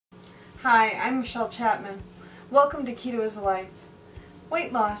Hi, I'm Michelle Chapman. Welcome to Keto is Life.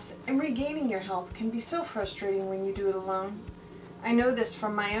 Weight loss and regaining your health can be so frustrating when you do it alone. I know this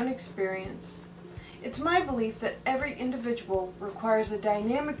from my own experience. It's my belief that every individual requires a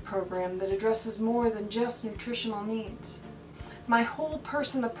dynamic program that addresses more than just nutritional needs. My whole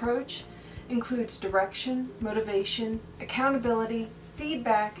person approach includes direction, motivation, accountability,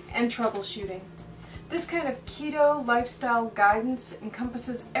 feedback, and troubleshooting. This kind of keto lifestyle guidance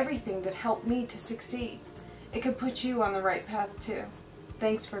encompasses everything that helped me to succeed. It could put you on the right path too.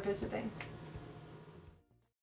 Thanks for visiting.